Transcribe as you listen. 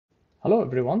Hello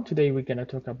everyone, today we're going to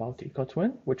talk about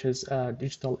EikoTwin, which is a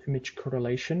digital image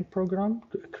correlation program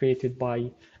created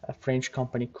by a French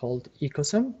company called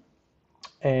EikoSim.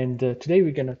 And today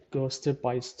we're going to go step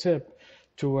by step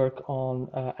to work on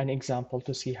an example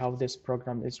to see how this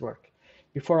program is work.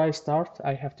 Before I start,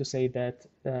 I have to say that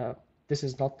this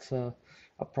is not a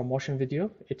promotion video.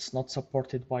 It's not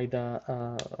supported by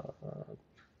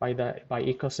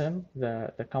EikoSim,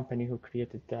 the company who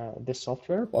created this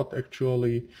software, but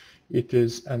actually it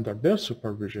is under their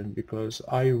supervision because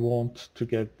I want to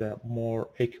get the more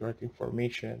accurate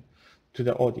information to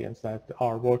the audience that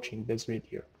are watching this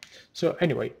video. So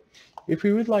anyway, if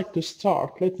we would like to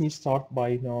start, let me start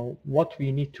by what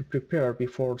we need to prepare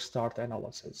before start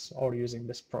analysis or using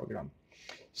this program.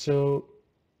 So,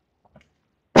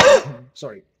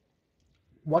 sorry.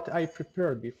 What I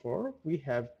prepared before, we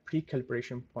have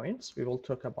pre-calibration points. We will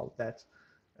talk about that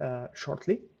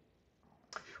shortly.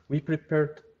 We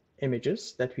prepared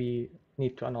images that we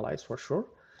need to analyze for sure.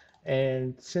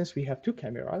 And since we have two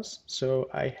cameras, so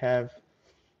I have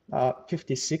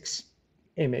 56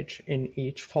 image in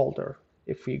each folder.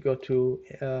 If we go to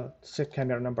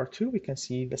camera number 2, we can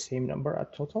see the same number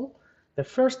at total. The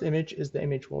first image is the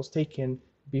image was taken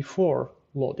before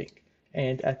loading.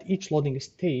 And at each loading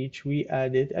stage, we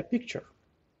added a picture.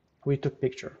 We took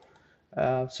picture.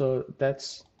 So that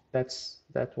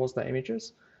was the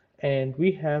images. And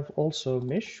we have also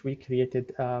mesh. We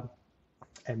created a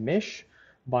mesh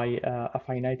by a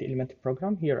finite element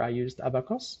program. Here I used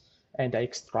Abacus and I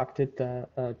extracted the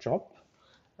job.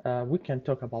 We can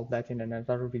talk about that in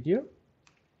another video.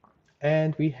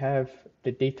 And we have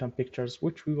the data and pictures,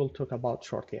 which we will talk about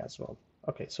shortly as well.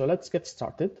 Okay, so let's get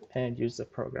started and use the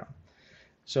program.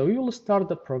 So we will start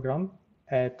the program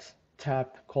at tab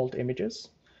called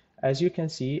images. As you can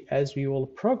see, as we will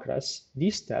progress,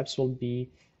 these tabs will be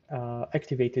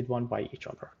activated one by each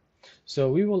other. So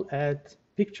we will add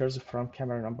pictures from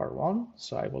camera number 1.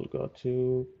 So I will go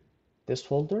to this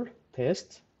folder,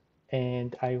 test,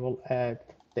 and I will add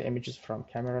the images from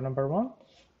camera number 1.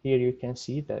 Here you can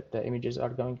see that the images are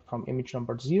going from image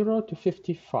number 0 to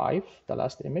 55, the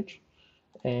last image.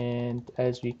 And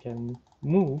as we can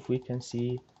move, we can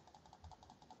see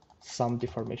some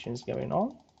deformations going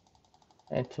on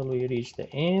until we reach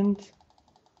the end.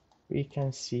 We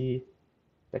can see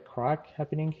the crack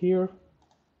happening here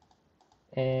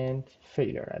and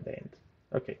failure at the end.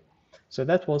 Okay, so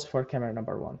that was for camera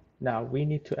number 1. Now we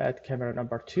need to add camera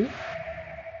number 2.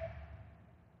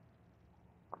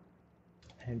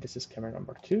 And this is camera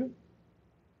number 2.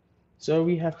 So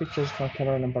we have pictures from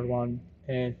camera number 1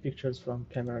 and pictures from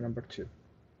camera number 2.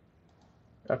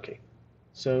 Okay,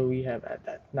 so we have added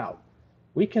that. Now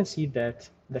we can see that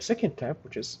the second tab,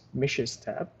 which is meshes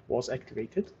tab, was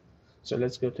activated. So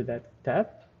let's go to that tab.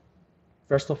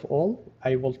 First of all,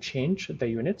 I will change the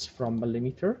units from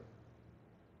millimeter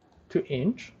to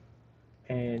inch,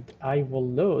 and I will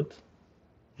load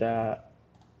the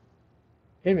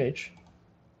image,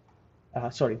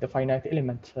 the finite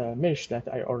element mesh that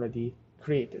I already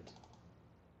created.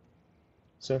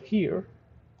 So here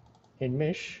in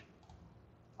mesh,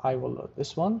 I will load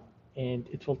this one, and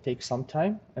it will take some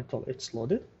time until it's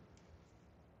loaded.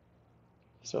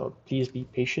 So please be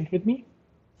patient with me.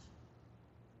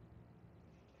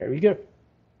 There we go.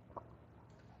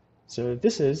 So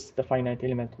this is the finite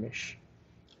element mesh.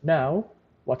 Now,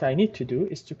 what I need to do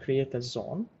is to create a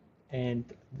zone, and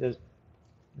the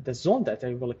zone that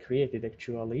I will create it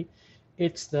actually,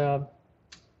 it's the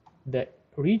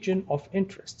region of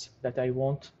interest that I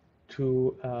want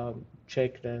to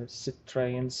check the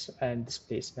strains and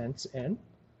displacements in.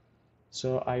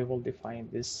 So I will define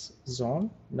this zone.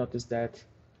 Notice that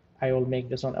I will make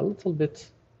the zone a little bit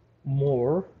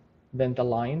more than the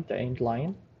line, the end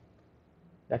line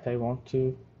that I want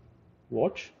to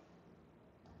watch.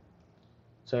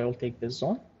 So I will take this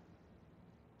zone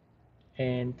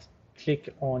and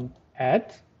click on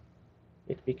add.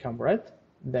 It become red.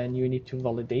 Then you need to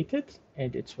validate it,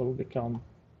 and it will become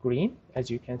green. As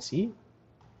you can see,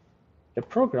 the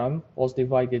program was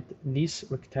divided these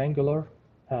rectangular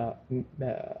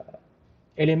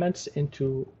elements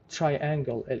into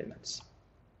triangle elements,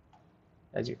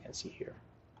 as you can see here.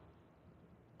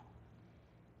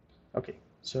 Okay,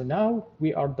 so now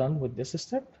we are done with this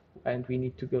step, and we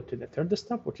need to go to the third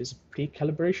step, which is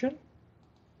pre-calibration.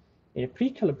 In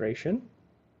pre-calibration,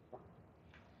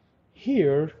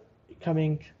 here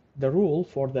coming the rule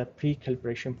for the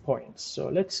pre-calibration points. So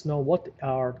let's know what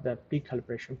are the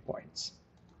pre-calibration points.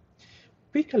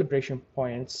 Pre-calibration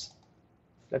points,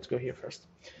 let's go here first.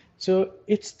 So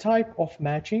it's type of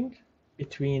matching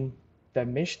between the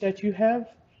mesh that you have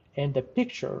and the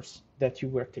pictures that you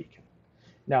were taken.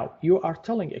 Now you are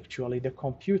telling actually the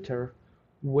computer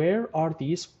where are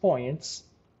these points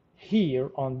here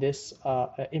on this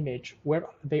image, where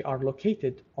they are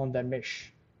located on the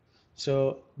mesh.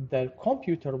 So the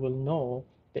computer will know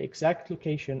the exact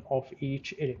location of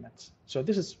each element. So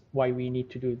this is why we need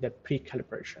to do the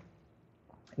pre-calibration.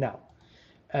 Now,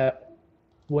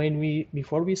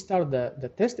 before we start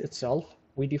the test itself,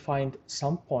 we defined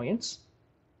some points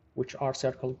which are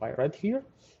circled by red here.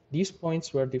 These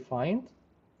points were defined,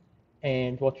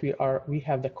 and we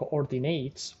have the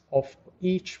coordinates of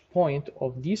each point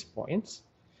of these points,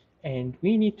 and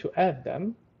we need to add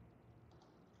them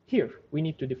here. We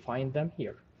need to define them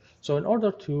here. So in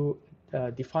order to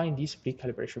define these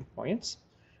pre-calibration points,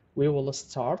 we will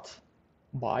start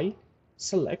by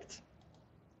select.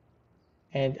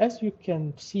 And as you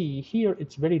can see here,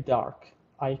 it's very dark.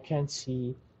 I can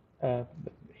see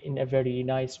in a very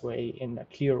nice way, in a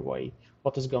clear way,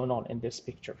 what is going on in this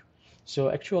picture. So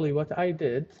actually what I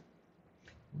did,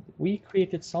 we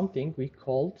created something we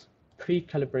called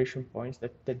pre-calibration points,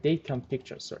 the datum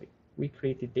pictures, sorry. We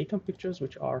created datum pictures,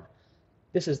 which are,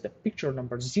 this is the picture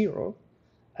number 0.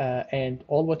 And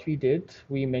all what we did,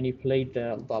 we manipulate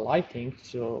the lighting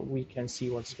so we can see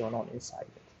what's going on inside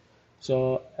it.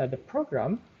 So the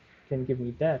program can give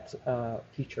me that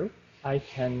feature. I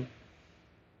can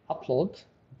upload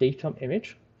datum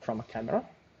image from a camera.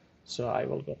 So I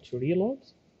will go to reload,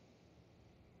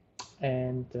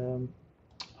 and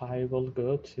I will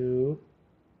go to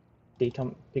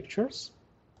datum pictures.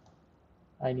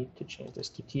 I need to change this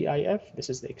to TIF.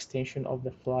 This is the extension of the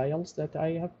files that I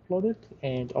have uploaded,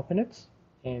 and open it,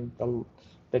 and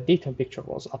the datum picture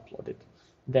was uploaded.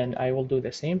 Then I will do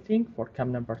the same thing for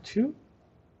cam number 2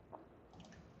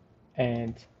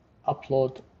 and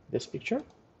upload this picture.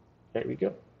 There we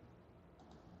go.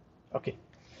 Okay,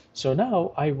 so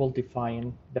now I will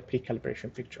define the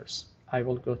pre-calibration pictures. I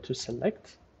will go to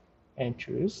select and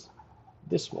choose.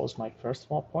 This was my first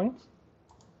point.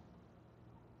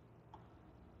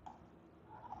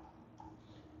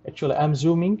 Actually, I'm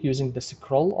zooming using the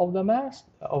scroll of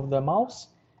the mouse,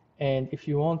 and if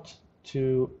you want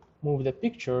to move the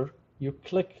picture, you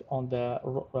click on the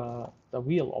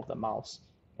wheel of the mouse,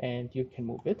 and you can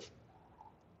move it.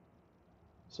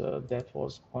 So that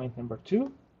was point number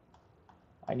 2.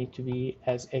 I need to be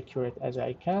as accurate as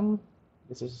I can.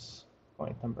 This is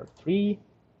point number 3,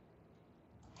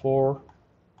 4,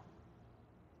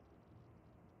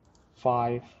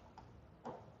 5,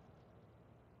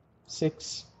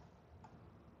 6,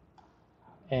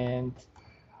 and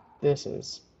this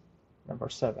is number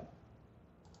 7.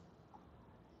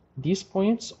 These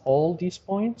points, all these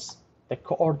points, the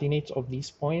coordinates of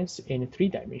these points in 3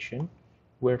 dimension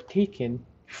were taken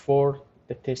before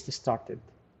the test started,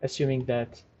 assuming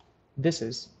that this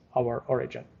is our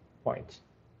origin point.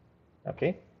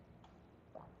 Okay.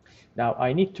 Now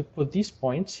I need to put these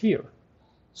points here.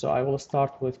 So I will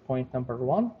start with point number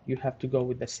 1. You have to go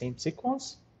with the same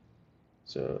sequence.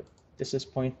 So this is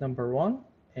point number 1,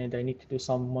 and I need to do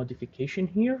some modification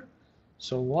here.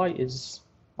 So Y is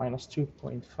minus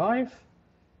 2.5,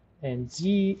 and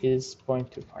Z is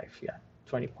 0.25, yeah,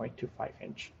 20.25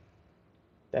 inch.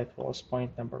 That was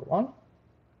point number 1.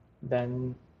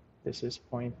 Then this is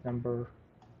point number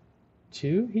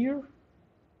 2 here.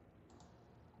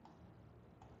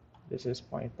 This is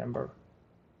point number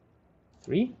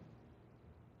 3.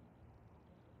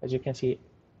 As you can see,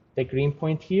 the green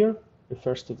point here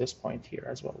refers to this point here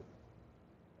as well.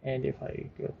 And if I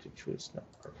go to choose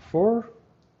number 4,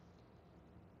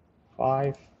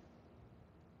 5,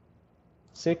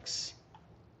 6,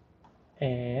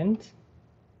 and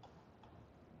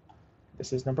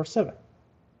this is number 7.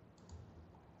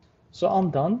 So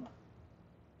I'm done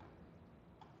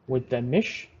with the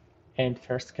mesh and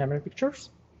first camera pictures,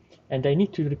 and I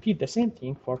need to repeat the same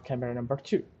thing for camera number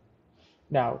 2.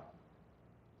 Now,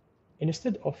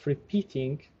 instead of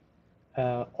repeating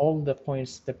all the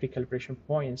points, the pre-calibration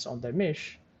points on the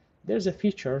mesh, there's a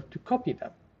feature to copy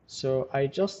them. So I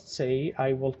just say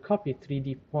I will copy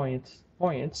 3D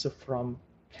points from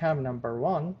cam number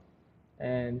 1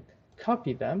 and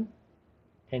copy them,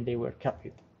 and they were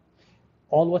copied.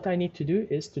 All what I need to do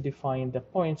is to define the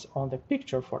points on the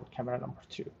picture for camera number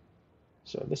 2.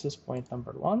 So this is point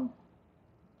number 1.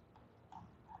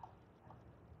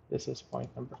 This is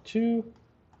point number 2.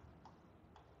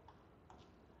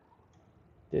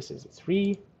 This is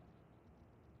 3,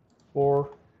 4,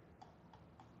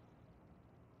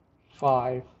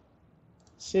 5,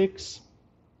 6,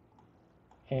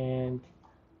 and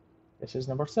this is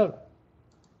number 7.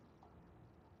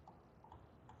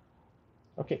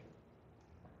 Okay.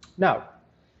 Now,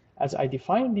 as I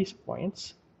define these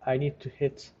points, I need to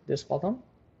hit this button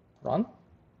run,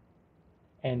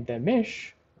 and the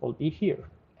mesh will be here.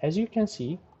 As you can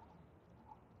see,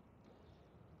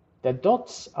 the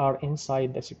dots are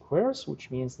inside the squares, which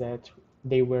means that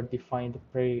they were defined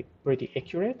pretty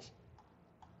accurate.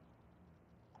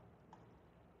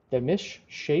 The mesh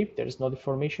shape, there is no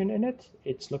deformation in it.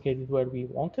 It's located where we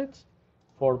want it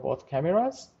for both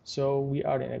cameras, so we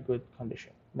are in a good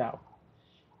condition. Now,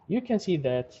 you can see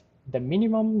that the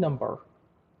minimum number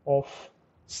of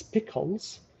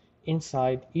speckles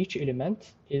inside each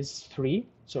element is 3.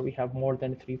 So we have more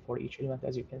than 3 for each element,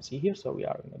 as you can see here, so we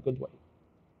are in a good way.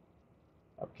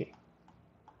 Okay.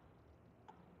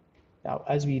 Now,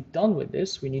 as we're done with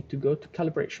this, we need to go to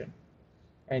calibration.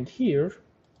 And here,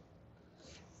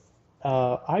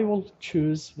 I will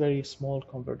choose very small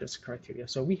convergence criteria.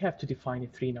 So we have to define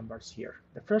 3 numbers here.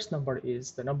 The first number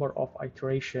is the number of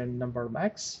iteration number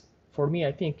max. For me,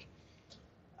 I think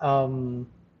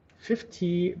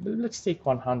 50, let's take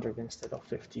 100 instead of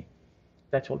 50.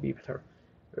 That will be better.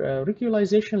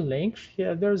 Regularization length,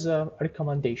 here there's a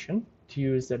recommendation to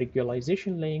use the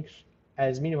regularization length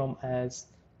as minimum as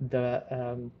the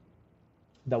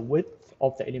width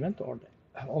of the element or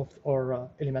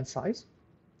element size.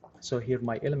 So here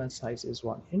my element size is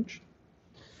 1 inch.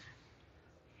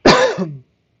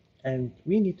 And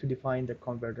we need to define the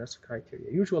convergence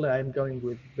criteria. Usually I'm going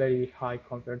with very high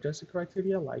convergence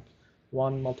criteria, like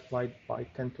 1 multiplied by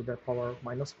 10 to the power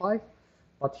minus 5.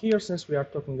 But here, since we are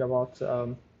talking about,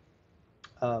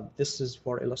 this is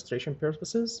for illustration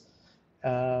purposes,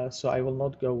 so I will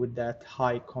not go with that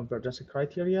high convergence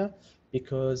criteria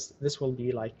because this will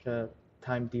be like a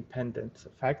time-dependent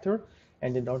factor.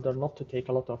 And in order not to take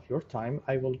a lot of your time,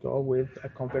 I will go with a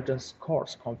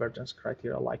coarse convergence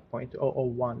criteria like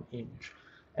 0.001 inch.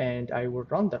 And I will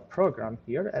run the program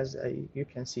here. As you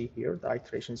can see here, the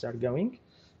iterations are going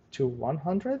to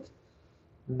 100.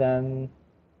 Then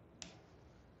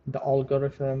the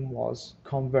algorithm was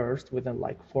converged within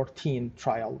like 14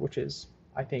 trial, which is,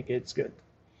 I think it's good.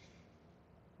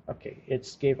 Okay,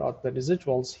 it gave out the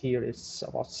residuals here. It's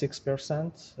about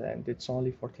 6%, and it's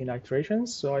only 14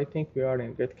 iterations. So I think we are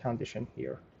in good condition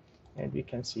here. And we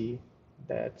can see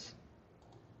that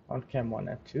on cam 1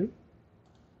 and 2.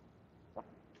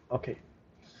 Okay,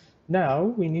 now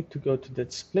we need to go to the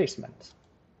displacement.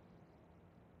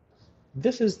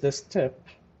 This is the step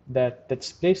that the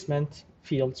displacement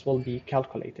fields will be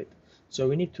calculated. So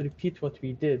we need to repeat what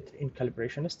we did in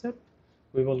calibration step.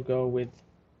 We will go with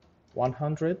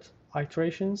 100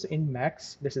 iterations in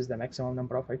max. This is the maximum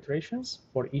number of iterations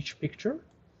for each picture.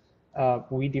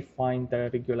 We define the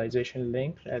regularization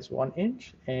length as 1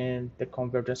 inch and the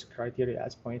convergence criteria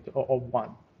as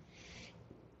 0.001.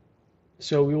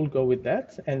 So we will go with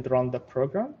that and run the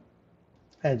program.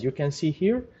 As you can see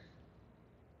here,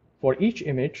 for each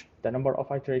image, the number of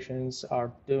iterations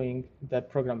are doing the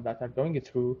program that are going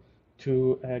through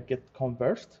to get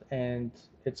converged, and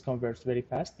it's converged very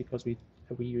fast because we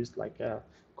used like a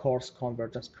coarse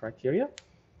convergence criteria.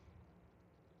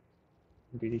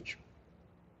 We reach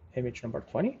image number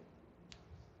 20.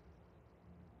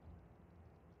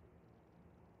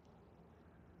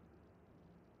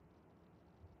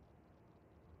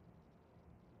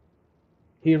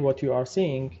 Here what you are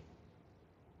seeing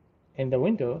in the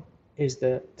window is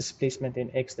the displacement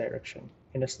in X direction.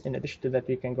 In addition to that,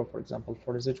 we can go, for example,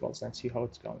 for residuals and see how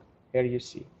it's going. Here you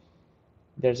see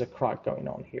there's a crack going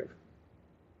on here.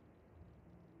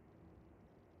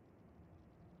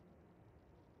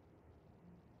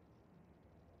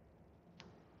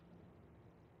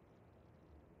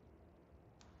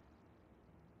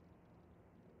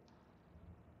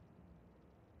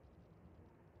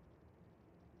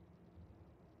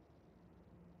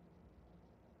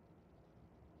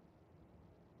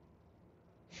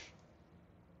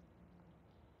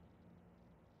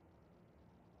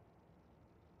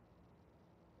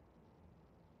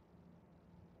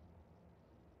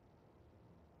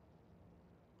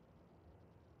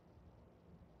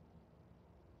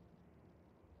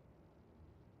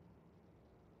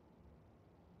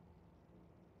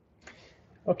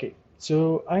 Okay,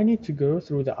 so I need to go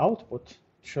through the output to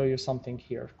show you something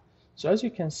here. So as you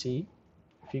can see,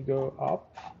 if you go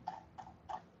up,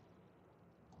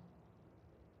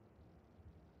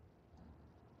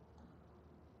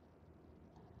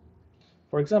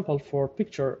 for example, for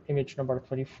picture image number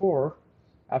 24,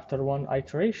 after 1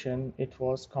 iteration, it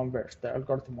was converged. The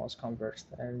algorithm was converged,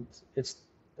 and it's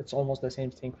almost the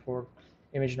same thing for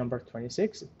image number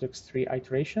 26. It took 3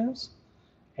 iterations,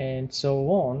 and so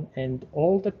on. And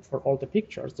for all the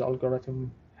pictures, the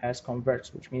algorithm has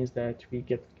converged, which means that we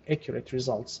get accurate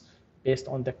results based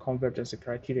on the convergence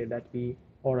criteria that we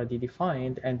already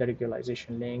defined, and the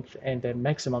regularization length, and the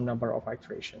maximum number of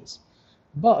iterations.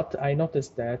 But I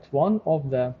noticed that one of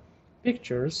the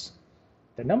pictures,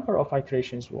 the number of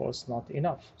iterations was not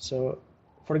enough. So,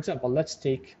 for example, let's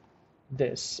take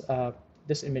this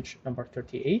image number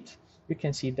 38. You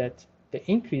can see that the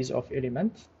increase of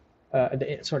element,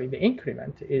 the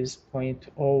increment is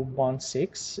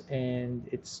 0.016, and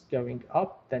it's going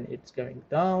up, then it's going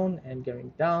down and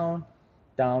going down,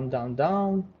 down, down,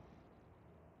 down,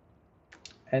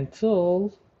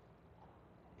 until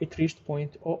it reached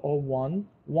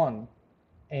 0.0011,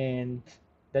 and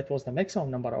that was the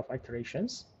maximum number of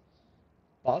iterations,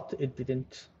 but it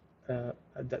didn't,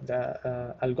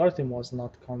 the algorithm was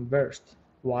not converged.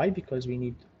 Why? Because we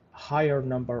need higher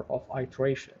number of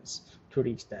iterations to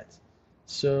reach that.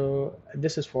 So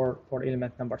this is for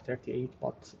element number 38,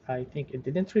 but I think it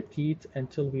didn't repeat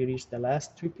until we reached the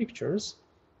last two pictures.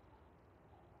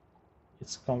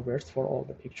 It's converged for all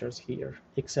the pictures here,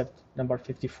 except number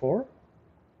 54,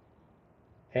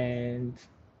 and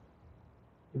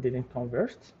it didn't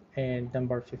convert, and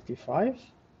number 55,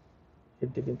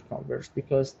 it didn't converge,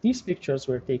 because these pictures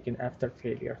were taken after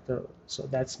failure, so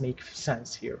that makes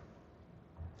sense here.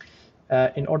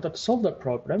 In order to solve the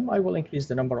problem, I will increase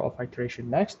the number of iteration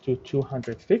max to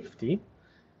 250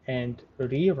 and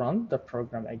rerun the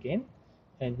program again.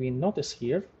 And we notice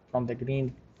here from the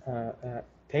green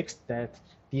text that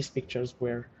these pictures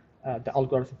were, the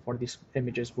algorithm for these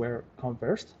images were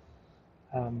converged.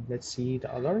 Let's see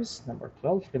the others. Number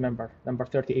 12, remember, number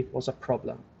 38 was a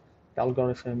problem. The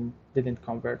algorithm didn't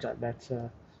converge at that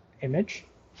image.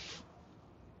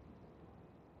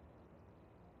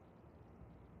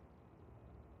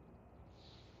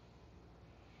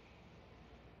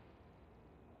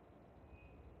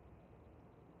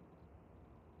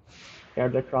 Here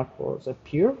the crack was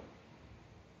appear.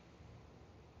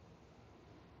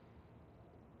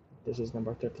 This is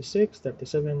number 36,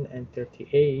 37, and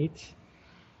 38.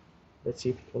 Let's see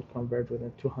if it will converge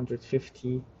within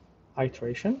 250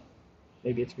 iteration.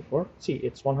 Maybe it's before. See,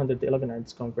 it's 111 and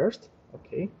it's converged.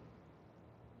 Okay.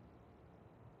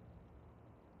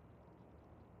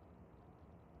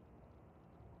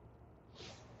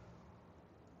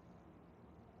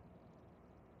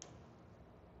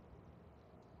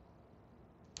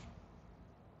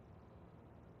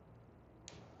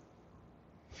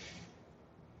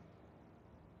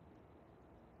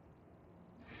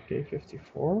 Okay,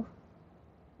 54.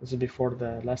 This is before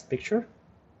the last picture.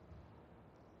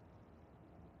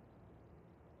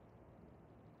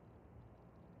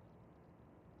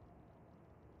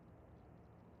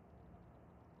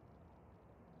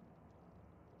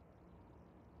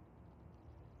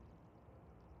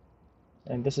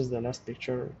 And this is the last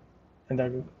picture, and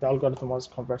the algorithm was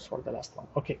converged for the last one.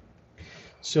 Okay,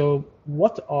 so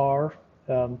what are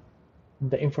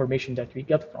the information that we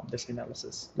get from this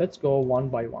analysis? Let's go one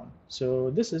by one. So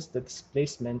this is the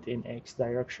displacement in X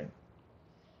direction.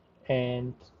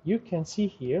 And you can see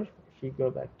here, if we go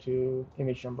back to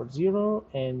image number 0,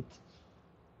 and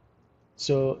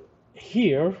so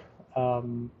here,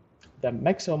 the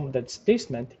maximum, the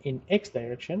displacement in X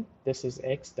direction, this is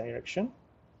X direction,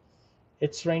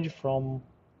 it's ranged from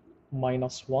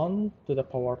 -1 to the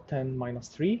power 10 minus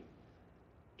 3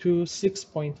 to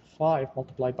 6.5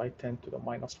 multiplied by 10 to the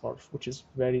 -4, which is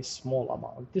very small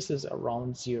amount. This is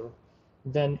around 0.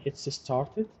 Then it's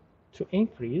started to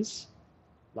increase,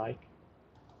 like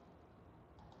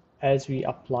as we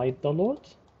applied the load.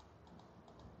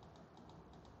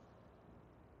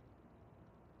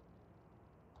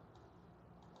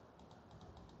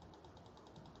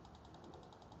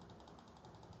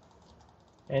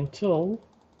 Until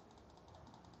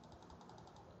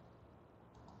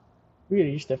we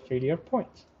reach the failure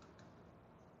point.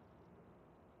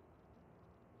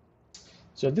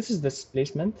 So this is the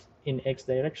displacement in X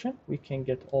direction. We can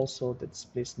get also the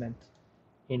displacement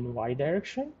in Y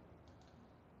direction.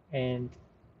 And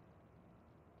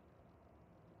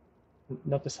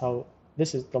notice how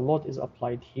this is, the load is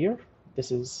applied here.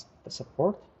 This is the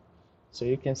support. So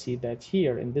you can see that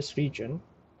here in this region,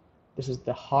 this is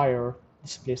the higher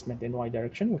displacement in Y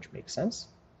direction, which makes sense.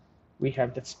 We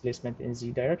have the displacement in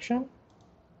Z direction.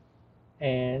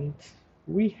 And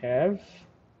we have,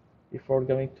 before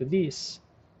going to this,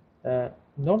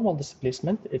 normal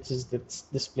displacement, it is the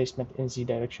displacement in Z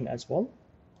direction as well.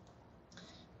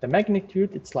 The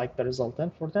magnitude, it's like the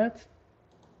resultant for that.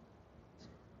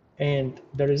 And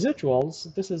the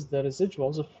residuals, this is the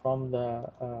residuals from the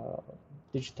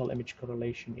digital image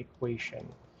correlation equation.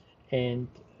 And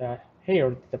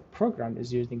here, the program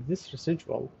is using this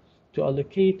residual to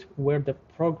allocate where the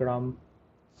program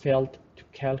failed to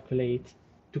calculate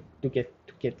to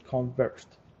get converged.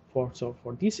 So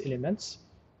for these elements,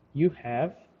 you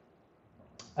have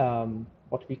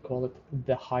what we call it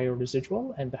the higher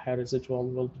residual, and the higher residual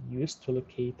will be used to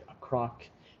locate a crack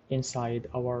inside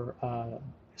our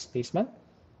displacement.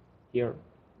 Here,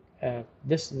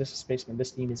 this displacement,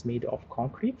 this beam is made of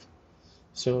concrete.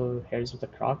 So here's the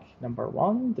crack number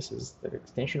 1. This is the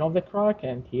extension of the crack,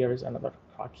 and here is another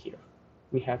crack here.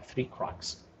 We have 3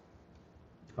 cracks.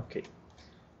 Okay.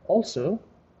 Also,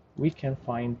 we can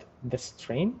find the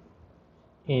strain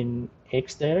in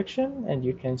X direction, and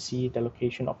you can see the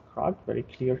location of crack very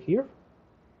clear here.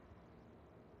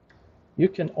 You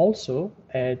can also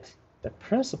add the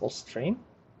principal strain,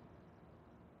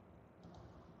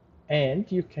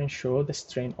 and you can show the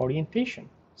strain orientation.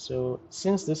 So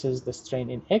since this is the strain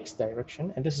in X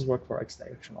direction, and this is work for X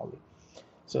direction only.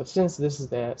 So since this is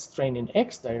the strain in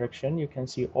X direction, you can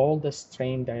see all the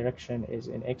strain direction is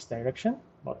in X direction.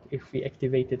 But if we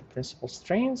activated principal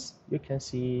strains, you can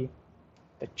see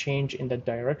the change in the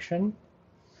direction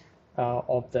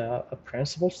of the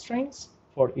principal strains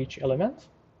for each element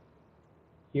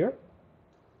here.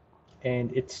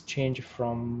 And it's changed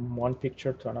from one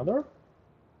picture to another.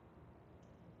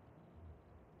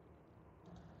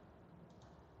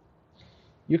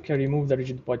 You can remove the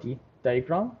rigid body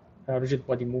diagram, rigid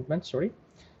body movement, sorry.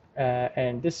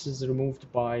 And this is removed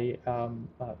by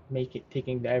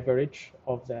taking the average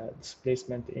of the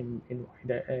displacement in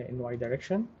Y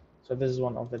direction. So this is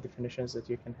one of the definitions that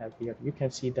you can have here. You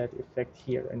can see that effect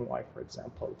here in Y, for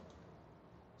example.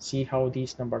 See how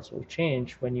these numbers will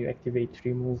change when you activate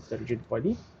remove the rigid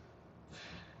body,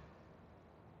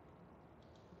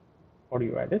 or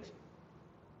you add it.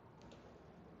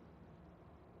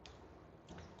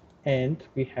 And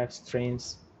we have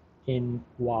strains in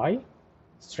Y.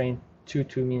 Strain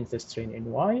 2 means the strain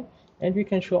in Y, and we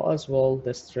can show as well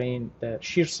the strain, the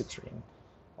shear strain,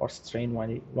 or strain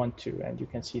 1, 2, and you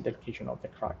can see the location of the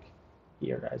crack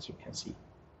here, as you can see.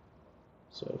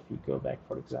 So if we go back,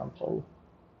 for example,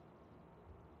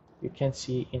 you can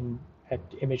see at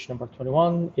image number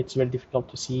 21, it's very difficult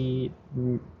to see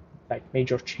like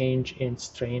major change in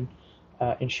strain,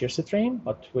 in shear strain,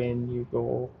 but when you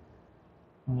go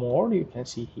more, you can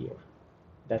see here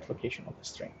that location of the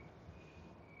strain.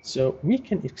 So we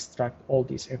can extract all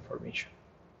this information.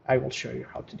 I will show you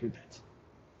how to do that.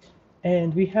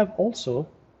 And we have also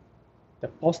the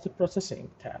post-processing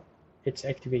tab. It's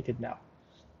activated now.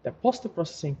 The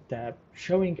post-processing tab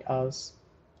showing us,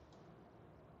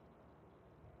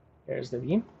 here's the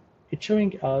beam. It's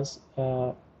showing us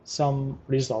some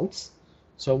results.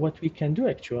 So what we can do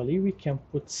actually, we can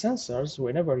put sensors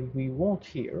whenever we want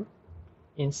here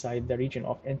inside the region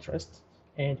of interest,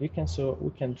 and we can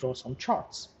draw some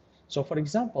charts. So for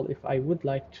example, if I would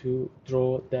like to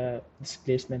draw the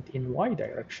displacement in Y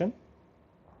direction,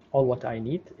 all what I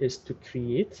need is to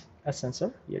create a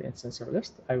sensor. Here in sensor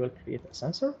list, I will create a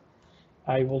sensor.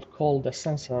 I will call the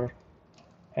sensor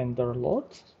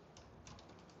underload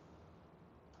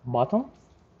bottom,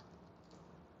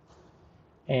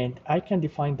 and I can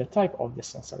define the type of the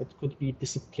sensor. It could be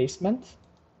displacement,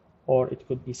 or it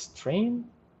could be strain,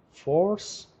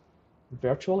 force,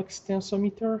 virtual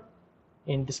extensometer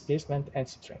in displacement and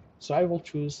strain. So I will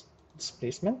choose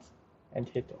displacement and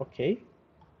hit OK.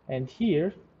 And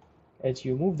here, as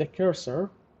you move the cursor,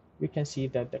 we can see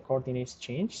that the coordinates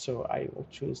change. So I will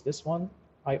choose this one.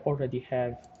 I already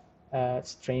have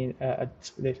strain, an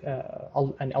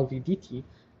LVDT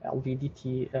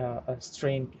LVDT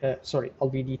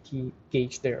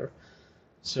gauge there.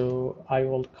 So I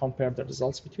will compare the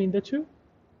results between the two.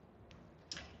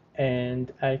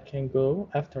 And I can go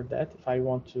after that. If I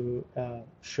want to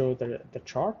show the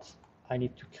chart, I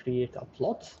need to create a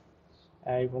plot.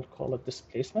 I will call it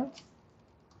displacement.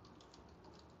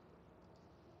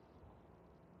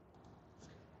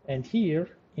 And here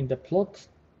in the plot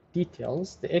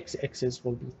details, the x-axis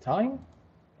will be time,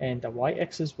 and the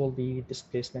y-axis will be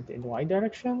displacement in Y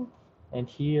direction. And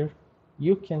here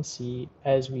you can see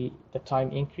as the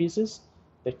time increases,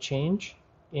 the change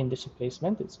in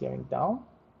displacement is going down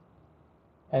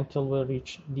until we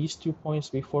reach these 2 points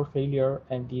before failure,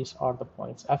 and these are the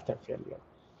points after failure.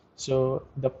 So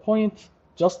the point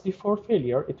just before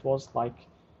failure, it was like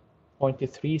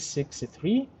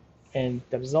 0.363, and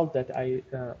the result that I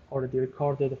already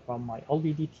recorded from my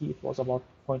LVDT, it was about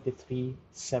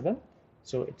 0.37.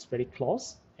 So it's very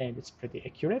close, and it's pretty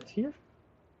accurate here.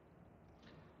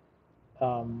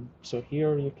 So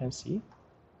here you can see,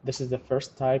 this is the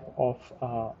first type of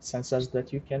sensors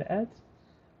that you can add.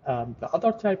 The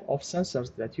other type of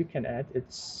sensors that you can add,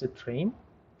 it's a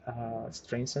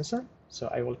strain sensor. So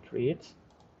I will create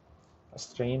a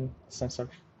strain sensor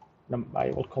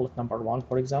I will call it number 1,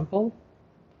 for example,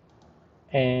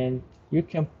 and you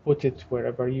can put it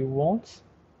wherever you want.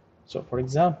 So for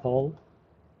example,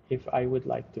 if I would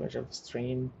like to measure the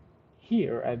strain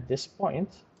here at this point,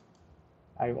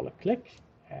 I will click,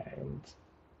 and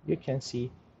you can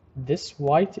see this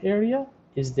white area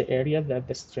is the area that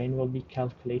the strain will be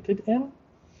calculated in.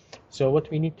 So what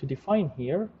we need to define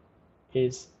here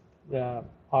is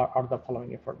are the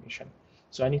following information.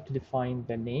 So I need to define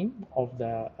the name of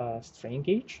the strain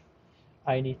gauge.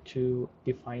 I need to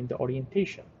define the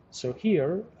orientation. So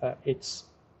here it's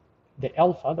the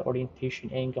alpha, the orientation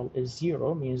angle is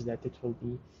 0, means that it will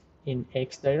be in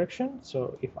X direction.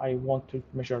 So if I want to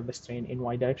measure the strain in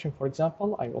Y direction, for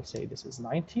example, I will say this is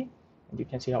 90, and you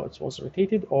can see how it was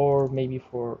rotated, or maybe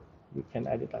you can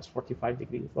add it as 45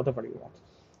 degrees, whatever you want.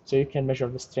 So you can measure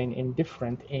the strain in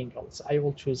different angles. I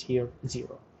will choose here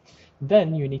 0.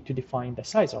 Then you need to define the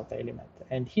size of the element.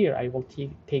 And here I will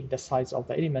take the size of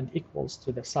the element equals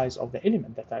to the size of the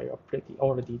element that I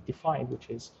already defined, which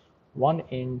is 1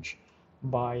 inch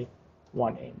by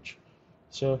 1 inch.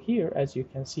 So here, as you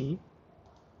can see,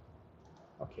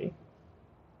 okay,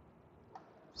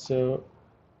 so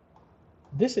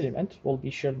this element will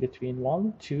be shared between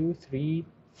 1, 2, 3,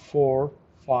 4,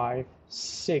 5,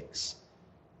 6,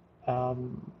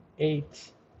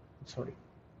 8, sorry,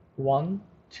 1,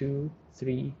 2,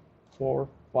 3, 4,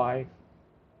 5,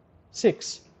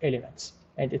 6 elements,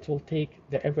 and it will take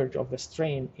the average of the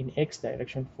strain in X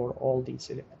direction for all these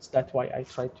elements. That's why I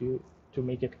try to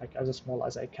make it like as small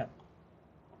as I can.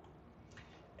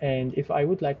 And if I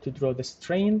would like to draw the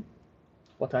strain,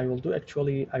 what I will do,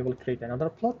 actually, I will create another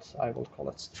plot. I will call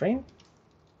it strain.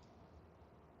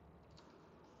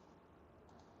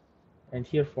 And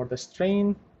here for the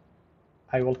strain,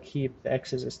 I will keep the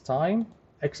axis is time,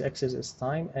 x-axis is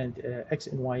time, and x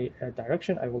and y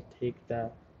direction. I will take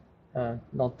the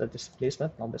not the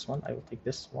displacement, not this one. I will take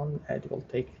this one, and it will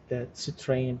take the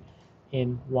strain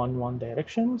in 1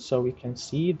 direction. So we can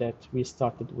see that we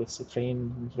started with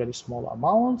strain in very small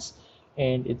amounts,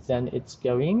 and it's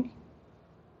going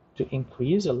to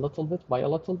increase a little bit by a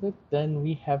little bit. Then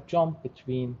we have jumped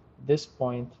between this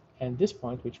point and this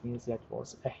point, which means that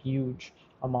was a huge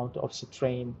amount of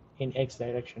strain in X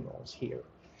direction was here.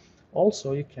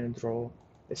 Also, you can draw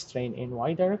the strain in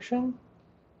Y direction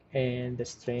and the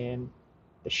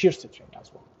shear strain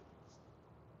as well.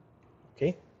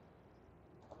 Okay.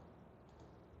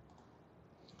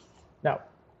 Now,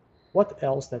 what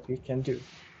else that we can do?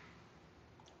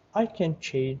 I can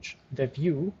change the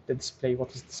view, the display,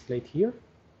 what is displayed here,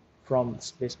 from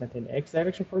displacement in X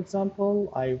direction, for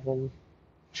example. I will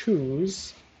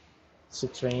choose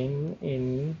strain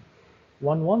in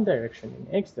 1 direction,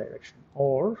 in X direction,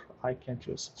 or I can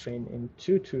choose strain in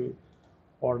 2,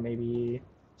 or maybe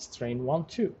strain 1,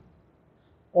 2,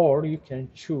 or you can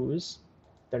choose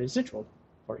the residual,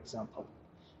 for example.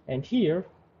 And here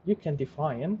you can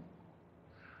define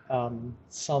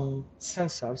some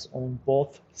sensors on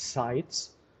both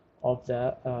sides of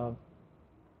that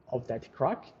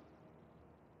crack.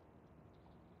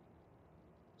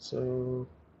 So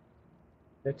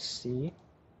let's see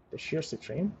the shear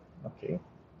strain. Okay,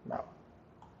 now,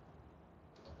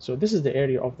 so this is the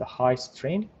area of the high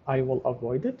strain. I will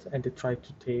avoid it and try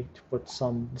to put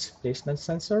some displacement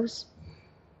sensors.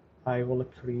 I will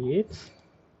create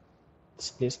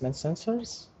displacement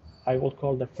sensors. I will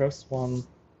call the first one,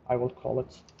 I will call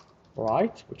it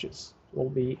right, which will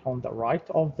be on the right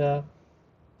of the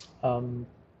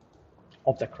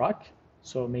crack.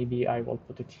 So maybe I will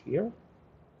put it here,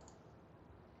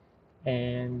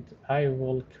 and I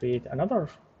will create another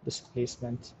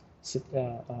displacement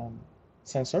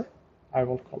sensor. I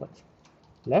will call it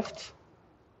left,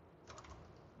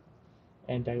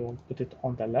 and I will put it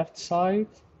on the left side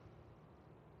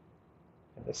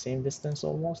at the same distance,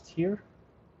 almost here,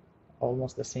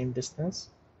 almost the same distance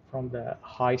from the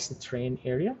high strain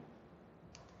area.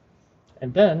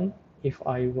 And then if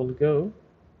I will go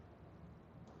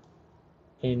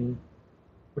in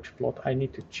which plot, I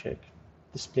need to check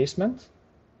displacement,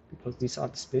 because these are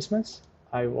displacements.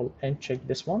 I will uncheck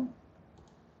this one,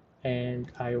 and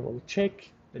I will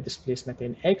check the displacement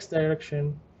in X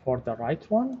direction for the right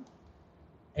one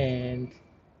and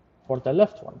for the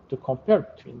left one to compare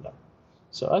between them.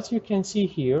 So as you can see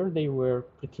here, they were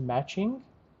pretty matching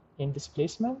in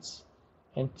displacements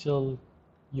until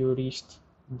you reached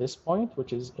this point,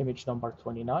 which is image number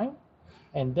 29.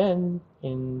 And then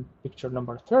in picture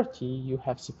number 30, you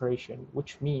have separation,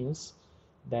 which means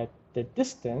that the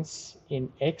distance in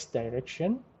X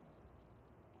direction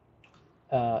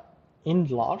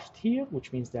enlarged here,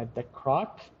 which means that the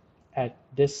crack at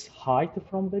this height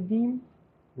from the beam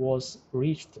was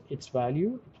reached its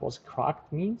value, it was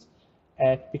cracked means,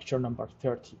 at picture number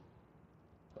 30.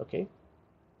 Okay,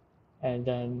 and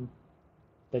then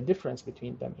the difference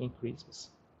between them increases,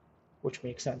 which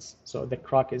makes sense. So the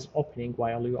crack is opening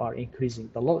while you are increasing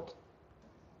the load.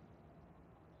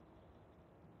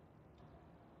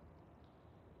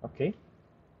 Okay,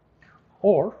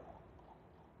 or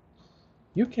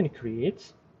you can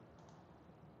create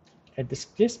a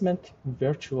displacement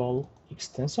virtual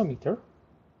extensometer,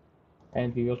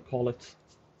 and we will call it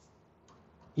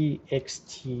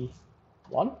EikoTwin.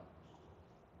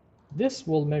 This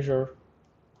will measure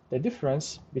the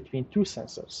difference between two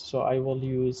sensors. So I will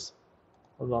use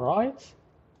the right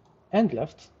and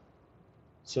left.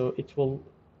 So it will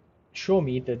show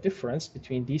me the difference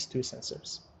between these two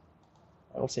sensors.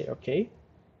 I will say OK.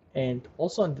 And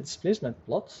also on the displacement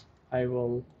plot, I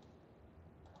will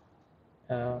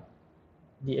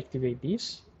deactivate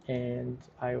these, and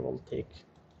I will take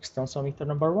extensometer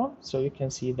number 1. So you can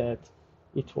see that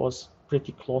it was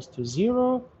pretty close to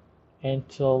 0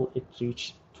 until it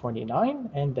reached 29,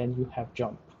 and then you have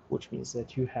jump, which means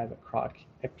that you have a crack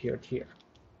appeared here.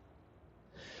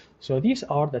 So these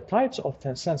are the types of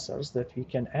sensors that we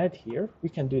can add here. We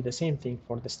can do the same thing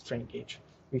for the strain gauge.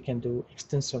 We can do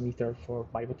extensometer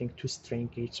by putting two strain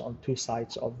gauges on two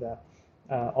sides of the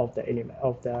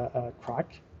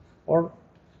crack. Or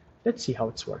let's see how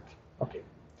it's work. Okay,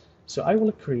 so I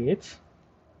will create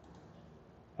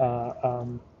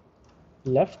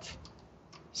left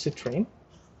strain.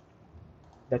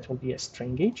 That will be a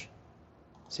strain gauge.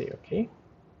 Say OK,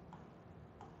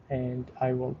 and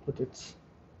I will put it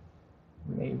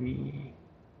maybe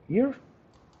here,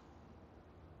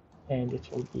 and it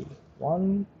will be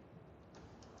 1,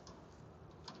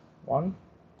 1.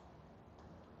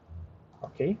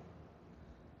 Okay,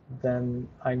 then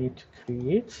I need to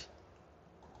create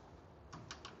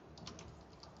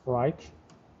right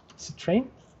strain,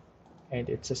 and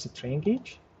it's a strain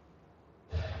gauge,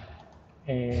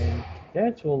 and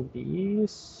that will be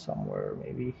somewhere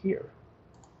maybe here.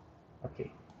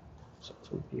 Okay, so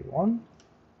it will be 1,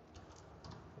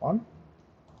 1.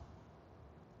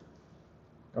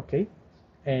 Okay,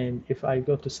 and if I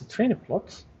go to strain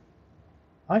plot,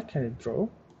 I can draw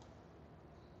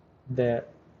the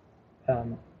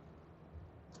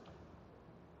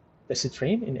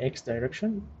strain in X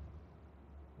direction,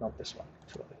 not this one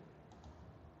actually,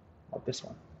 not this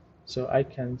one. So I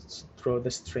can draw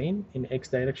the strain in X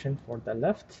direction for the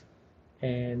left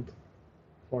and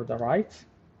for the right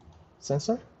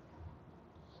sensor.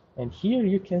 And here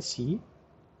you can see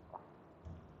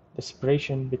the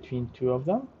separation between two of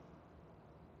them.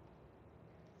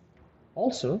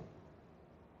 Also,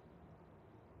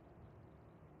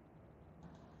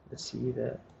 let's see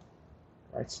the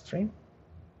right strain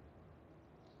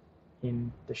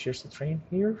in the shear strain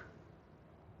here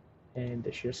and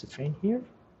the shear strain here.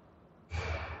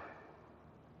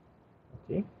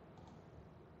 Okay.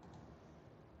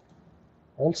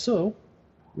 Also,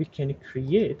 we can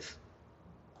create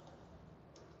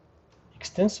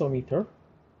extensometer,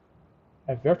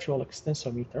 a virtual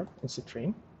extensometer in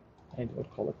strain, and we'll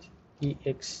call it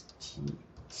EikoT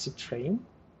strain.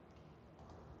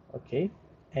 Okay,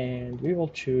 and we will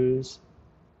choose.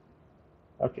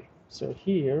 Okay, so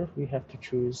here we have to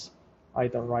choose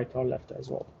either right or left as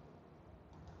well.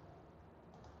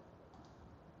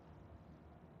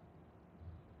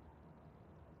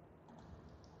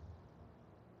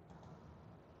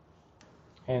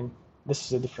 And this is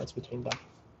the difference between them.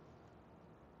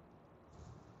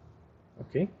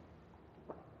 Okay.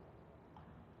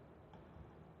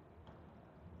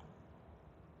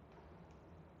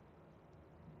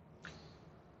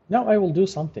 Now I will do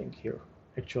something here.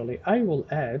 Actually, I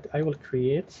will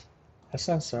create a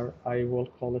sensor. I will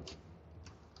call it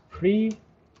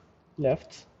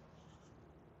pre-left,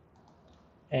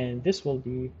 and this will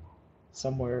be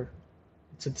somewhere,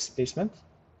 it's a displacement,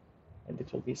 and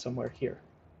it will be somewhere here.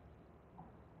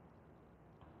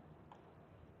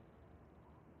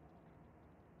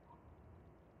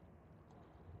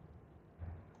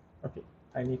 Okay,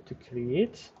 I need to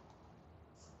create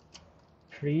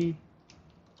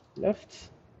pre-left,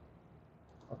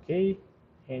 okay,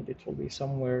 and it will be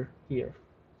somewhere here.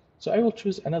 So I will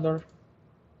choose another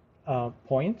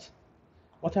point.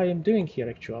 What I am doing here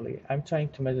actually, I'm trying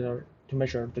to measure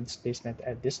the displacement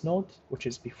at this node, which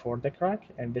is before the crack,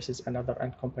 and this is another,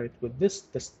 and compare it with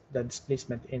the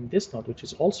displacement in this node, which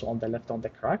is also on the left on the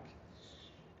crack.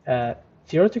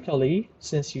 Theoretically,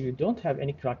 since you don't have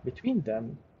any crack between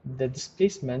them, the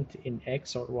displacement in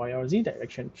X or Y or Z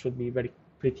direction should be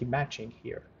pretty matching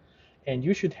here, and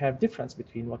you should have difference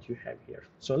between what you have here.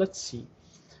 So let's see.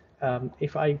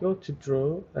 If I go to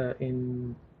draw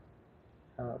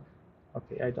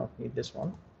okay, I don't need this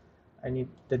one. I need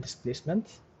the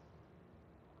displacement,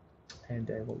 and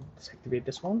I will deactivate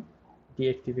this one,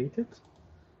 deactivate it,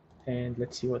 and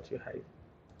let's see what you have.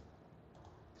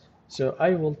 So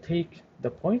I will take the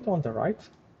point on the right,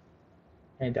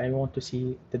 and I want to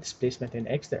see the displacement in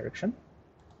X direction.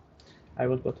 I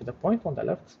will go to the point on the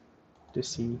left to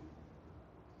see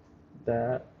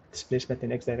the displacement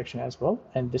in X direction as well,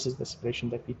 and this is the separation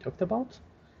that we talked about.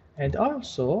 And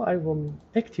also I will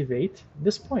activate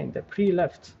this point, the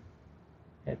pre-left,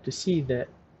 to see the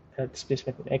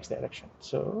displacement in X direction.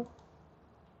 So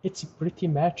it's pretty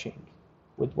matching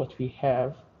with what we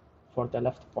have for the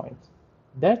left point.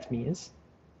 That means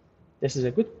this is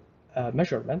a good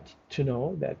measurement to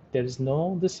know that there is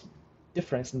no this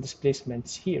difference in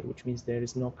displacements here, which means there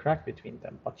is no crack between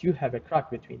them, but you have a crack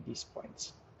between these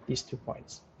points, these 2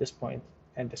 points, this point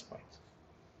and this point.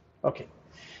 Okay,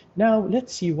 now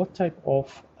let's see what type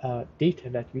of data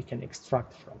that we can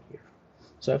extract from here.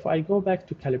 So if I go back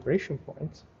to calibration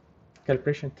point,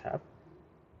 calibration tab,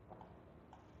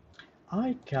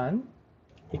 I can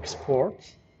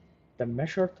export the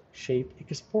measured shape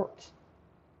export.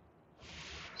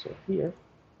 So here,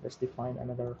 let's define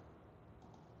another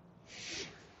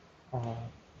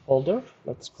folder.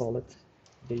 Let's call it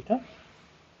data.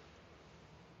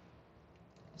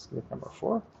 Let's give it number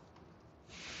 4.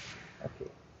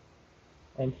 Okay.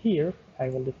 And here I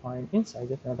will define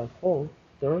inside it another folder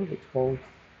which called,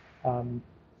 what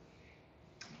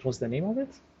was the name of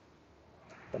it?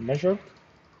 The measured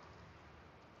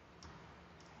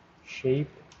shape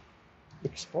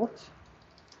export.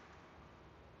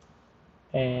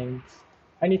 And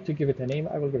I need to give it a name.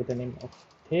 I will give it a name of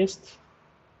test,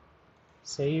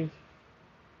 save,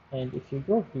 and if you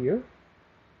go here,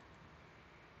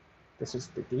 this is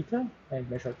the data and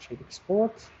measured shape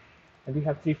export, and we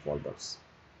have 3 folders.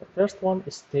 The first one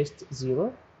is test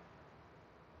 0.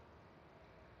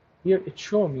 Here it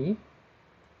shows me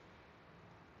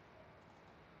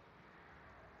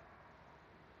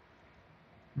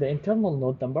the internal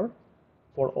node number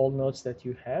for all nodes that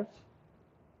you have.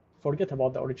 Forget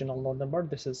about the original node number.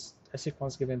 This is a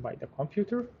sequence given by the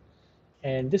computer.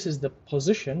 And this is the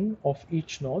position of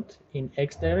each node in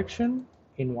X direction,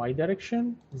 in Y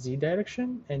direction, Z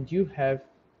direction, and you have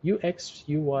UX,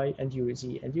 UY, and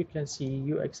UZ. And you can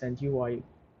see UX and UI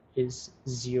is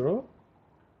 0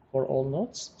 for all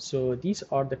nodes. So these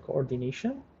are the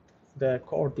coordinates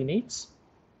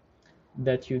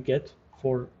that you get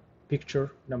for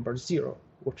picture number 0,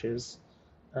 which is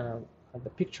the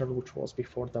picture which was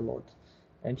before the load.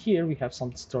 And here we have some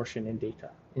distortion in data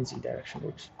in Z direction,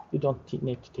 which you don't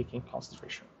need to take in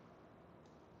consideration.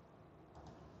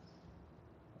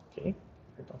 Okay,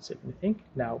 I don't save anything.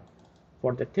 Now,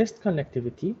 for the test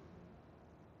connectivity,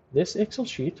 this Excel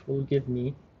sheet will give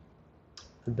me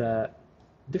the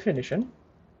definition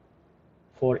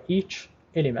for each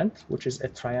element, which is a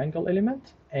triangle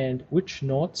element, and which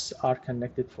nodes are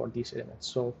connected for these elements.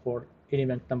 So for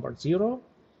element number 0,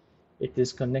 it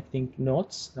is connecting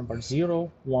nodes number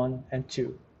 0, 1, and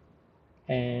 2.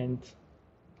 And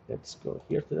let's go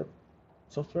here to the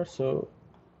software. So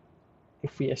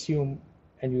if we assume,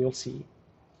 and we will see,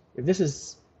 if this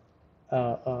is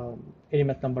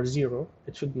element number 0,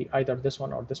 it should be either this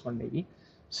one or this one maybe.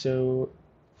 So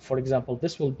for example,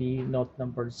 this will be node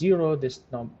number 0, this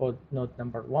node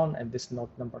number 1, and this node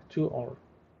number 2, or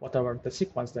whatever the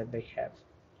sequence that they have.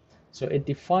 So it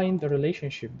defined the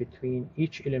relationship between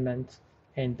each element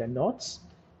and the nodes.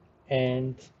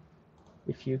 And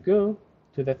if you go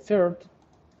to the third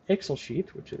Excel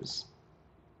sheet, which is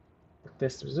the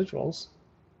test residuals,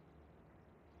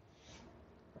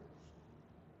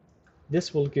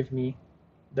 this will give me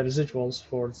the residuals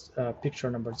for picture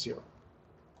number 0.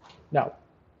 Now,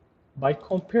 by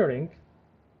comparing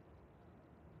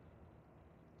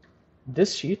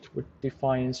this sheet, which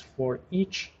defines for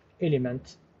each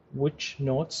element which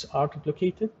nodes are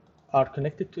connected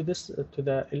to this to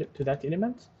that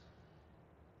element,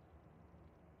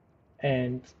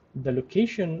 and the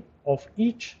location of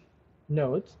each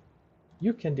node,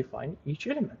 you can define each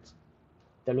element,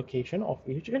 the location of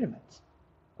each element.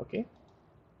 Okay,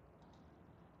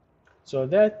 so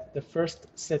that's the first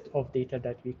set of data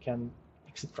that we can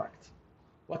extract.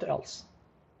 What else?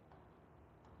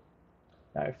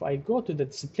 Now, if I go to the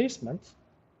displacement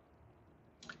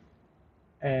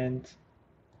and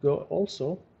go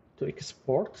also to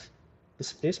export,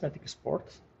 displacement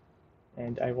export,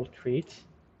 and I will create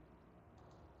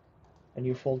a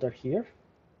new folder here,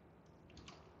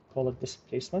 call it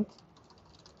displacement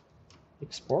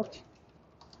export.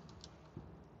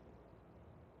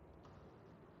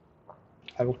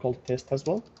 I will call test as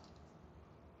well.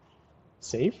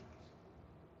 Save.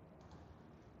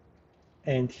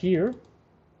 And here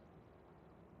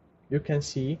you can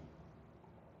see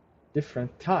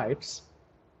different types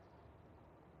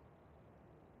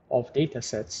of data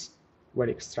sets were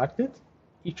extracted.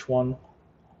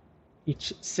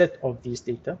 Each set of these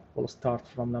data will start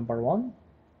from number 1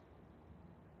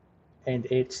 and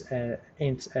it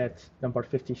ends at number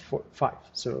 55.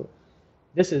 So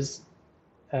this is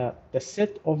the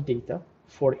set of data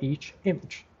for each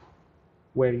image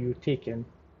where you taken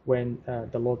when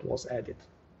the load was added.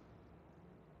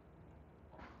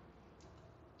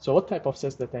 So what type of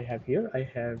sets that I have here? I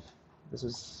have, this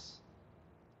is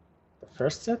the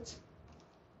first set,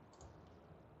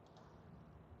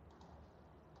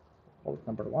 call it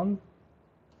number 1.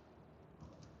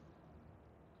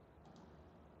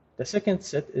 The second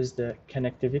set is the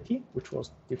connectivity, which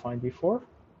was defined before.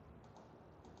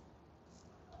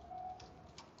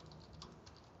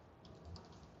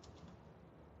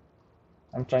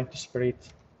 I'm trying to separate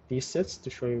these sets to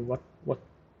show you what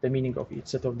the meaning of each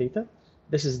set of data.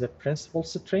 This is the principal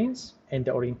strains and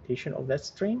the orientation of that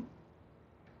strain.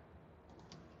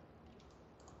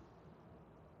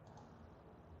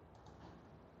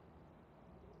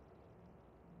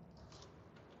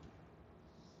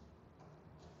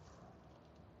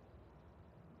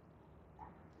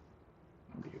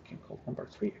 Maybe you can call number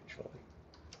 3 actually.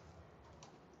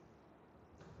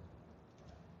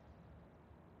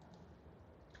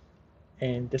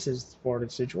 And this is for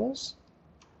residuals.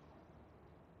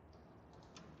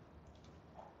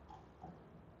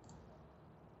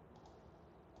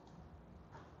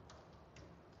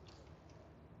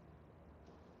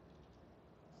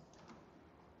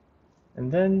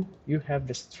 And then you have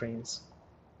the strains.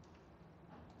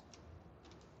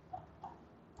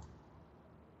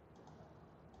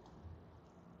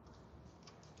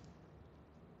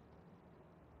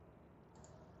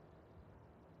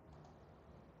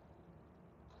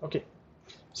 Okay,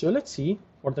 so let's see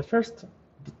for the first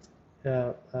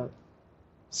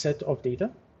set of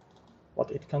data,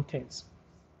 what it contains.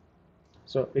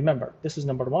 So remember, this is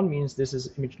number 1, means this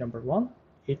is image number 1.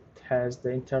 It has the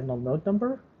internal node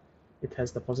number. It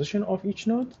has the position of each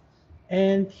node.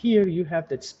 And here you have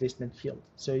the displacement field.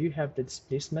 So you have the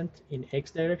displacement in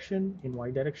X direction, in Y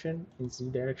direction, in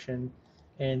Z direction,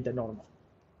 and the normal,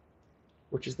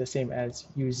 which is the same as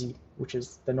UZ, which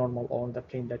is the normal on the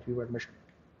plane that we were measuring.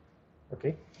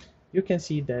 Okay, you can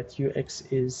see that UX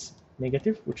is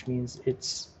negative, which means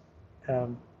it's,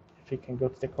 if you can go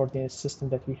to the coordinate system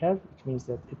that we have, it means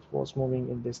that it was moving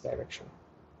in this direction,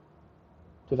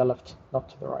 to the left, not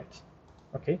to the right.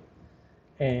 Okay,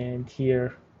 and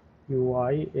here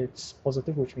UI, it's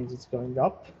positive, which means it's going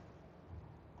up,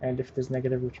 and if it is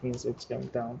negative, which means it's going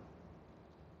down.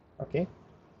 Okay,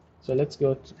 so let's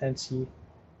go and see,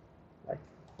 like,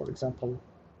 for example,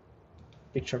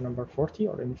 picture number 40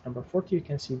 or image number 40, you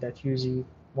can see that UZ,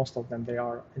 most of them, they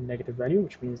are in negative value,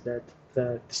 which means that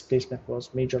the displacement was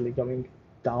majorly going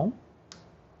down.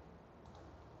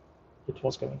 It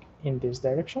was going in this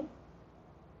direction,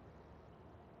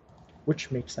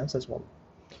 which makes sense as well.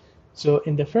 So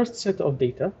in the first set of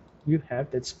data, you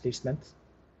have the displacement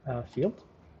field.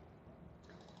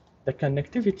 The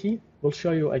connectivity will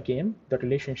show you again the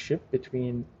relationship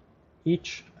between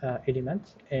each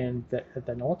element and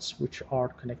the nodes which are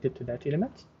connected to that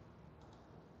element.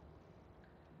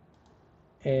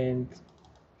 And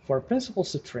for principal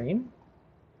strain,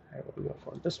 I will go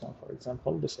for this one, for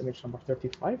example, this image number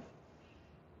 35,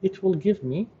 it will give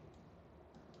me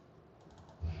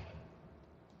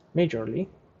majorly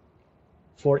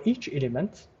for each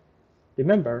element.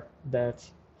 Remember that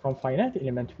from finite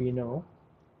element we know,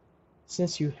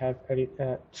 since you have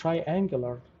a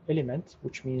triangular element,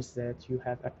 which means that you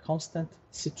have a constant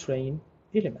strain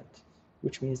element,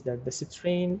 which means that the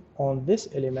strain on this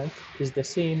element is the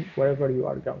same wherever you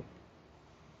are going.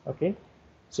 Okay,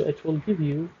 so it will give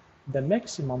you the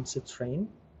maximum strain,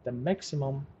 the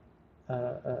maximum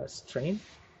strain,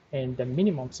 and the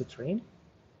minimum strain,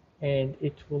 and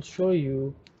it will show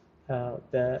you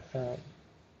the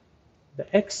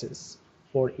x's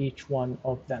for each one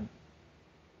of them.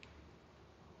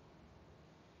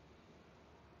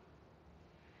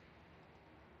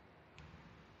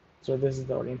 So this is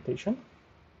the orientation.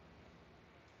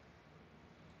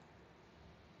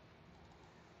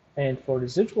 And for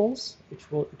residuals, it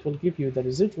will give you the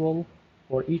residual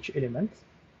for each element.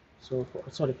 So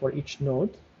for each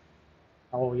node.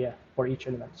 Oh yeah, for each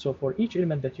element. So for each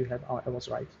element that you have, I was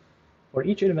right. For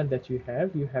each element that you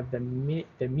have the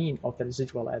mean of the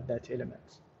residual at that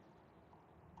element.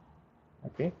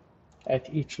 Okay,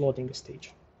 at each loading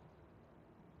stage.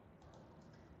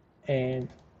 And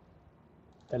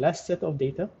the last set of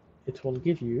data, it will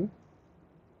give you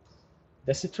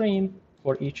the strain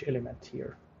for each element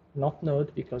here, not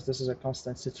node, because this is a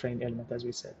constant strain element, as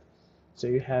we said. So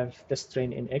you have the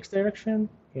strain in X direction,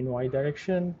 in Y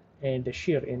direction, and the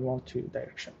shear in 1, 2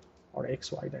 direction, or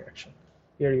XY direction.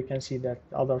 Here you can see that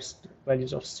other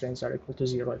values of strains are equal to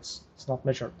 0. It's not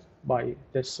measured by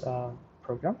this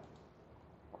program.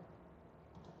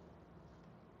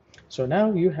 So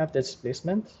now you have the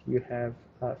displacement, you have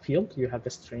a field, you have the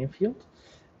strain field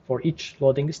for each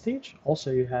loading stage.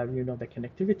 Also you have, the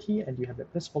connectivity, and you have the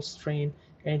principal strain,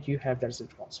 and you have the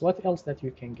residuals. What else that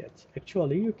you can get?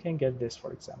 Actually, you can get this,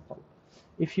 for example.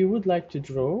 If you would like to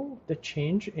draw the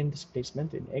change in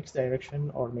displacement in X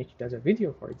direction, or make it as a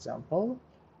video, for example,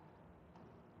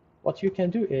 what you can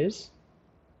do is,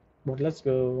 well, let's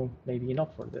go maybe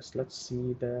not for this. Let's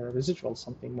see the residual,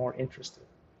 something more interesting.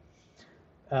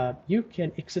 You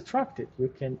can extract it. You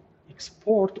can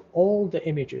export all the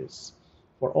images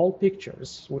for all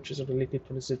pictures, which is related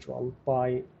to residual,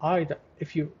 by either,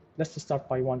 let's start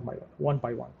by one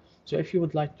by one. So if you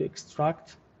would like to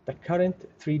extract the current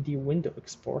 3D window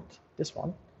export, this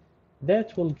one,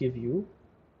 that will give you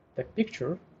the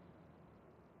picture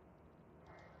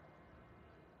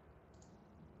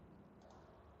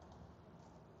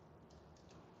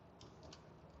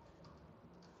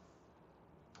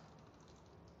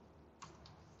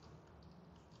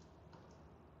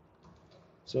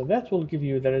So that will give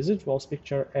you the residuals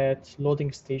picture at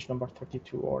loading stage number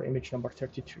 32, or image number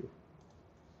 32.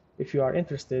 If you are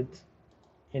interested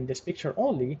in this picture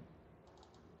only,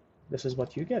 this is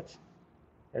what you get.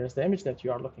 There is the image that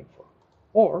you are looking for.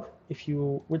 Or if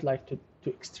you would like to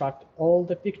extract all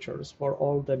the pictures for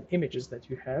all the images that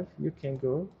you have, you can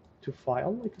go to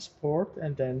File, Export,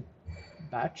 and then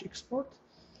Batch Export.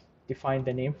 Define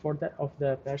the name for that of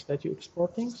the batch that you're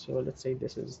exporting. So let's say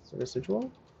this is the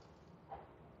residual.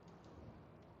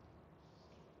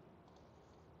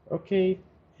 Okay,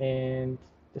 and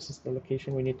this is the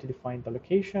location. We need to define the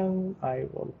location. I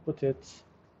will put it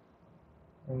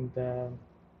in the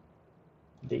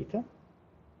data.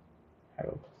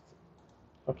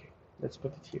 Okay, let's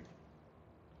put it here.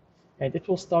 And it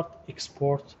will start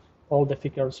export all the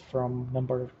figures from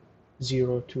number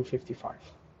 0 to 55.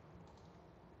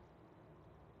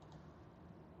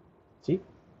 See?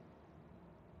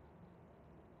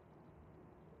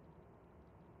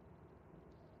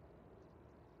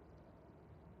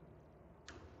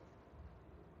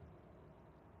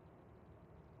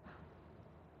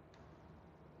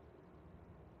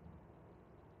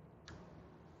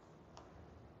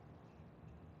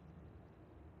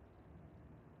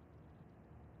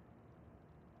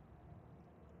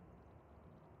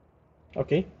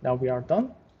 Okay, now we are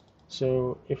done.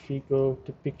 So if we go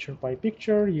to picture by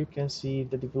picture, you can see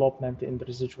the development in the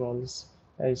residuals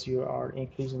as you are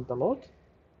increasing the load.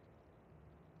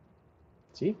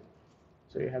 See?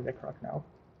 So you have the crack now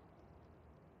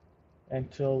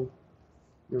until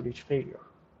you reach failure.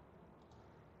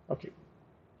 Okay.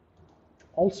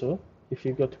 Also, if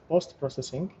you go to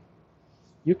post-processing,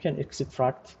 you can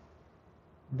extract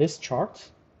this chart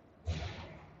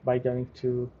by going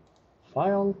to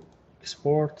File,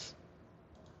 Export,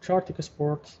 Chart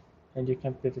Export, and you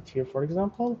can put it here, for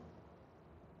example.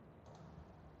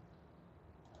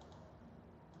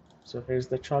 So here's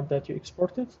the chart that you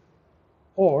exported.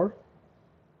 Or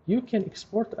you can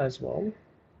export as well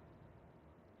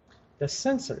the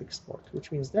sensor export,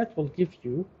 which means that will give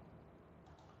you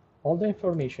all the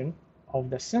information of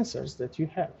the sensors that you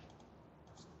have.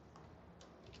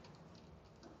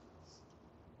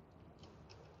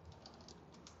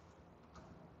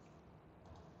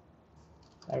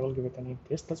 I will give it a name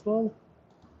test as well,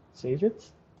 save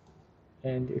it,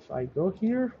 and if I go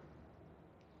here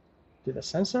to the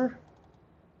sensor,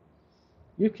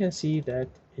 you can see that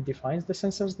it defines the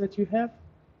sensors that you have.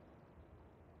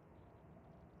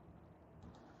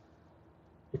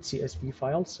 It's CSV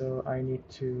file, so I need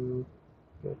to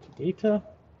go to data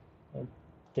and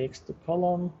text to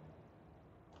column,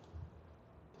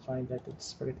 find that it's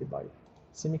separated by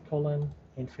semicolon,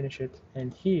 and finish it.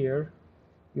 And here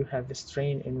you have the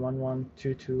strain in 1, 1,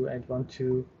 2, 2, and 1,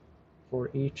 2 for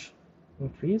each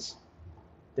increase.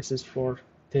 This is for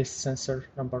this sensor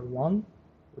number 1,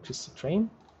 which is strain,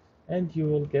 and you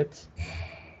will get,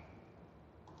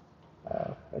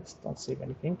 let's don't save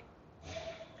anything.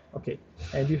 Okay,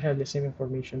 and you have the same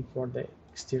information for the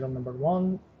exterior number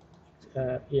 1,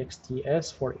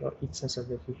 EXTS for each sensor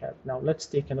that we have. Now let's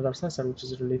take another sensor which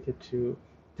is related to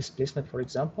displacement, for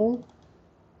example,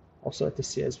 also at the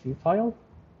CSV file.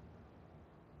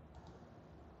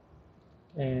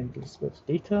 And let's go to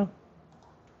data,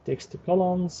 text to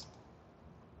columns,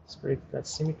 Split that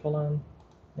semicolon,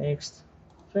 next,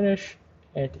 finish,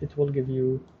 and it will give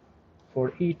you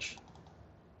for each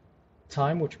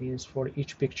time, which means for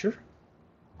each picture,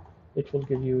 it will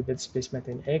give you the displacement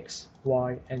in X,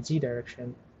 Y, and Z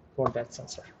direction for that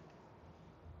sensor.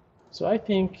 So I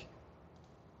think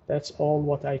that's all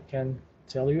what I can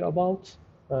tell you about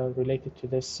related to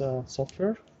this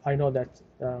software. I know that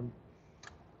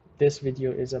this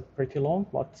video is pretty long,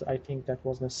 but I think that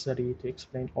was necessary to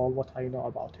explain all what I know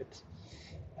about it.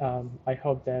 I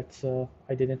hope that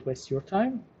I didn't waste your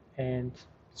time, and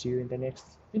see you in the next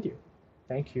video.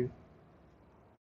 Thank you.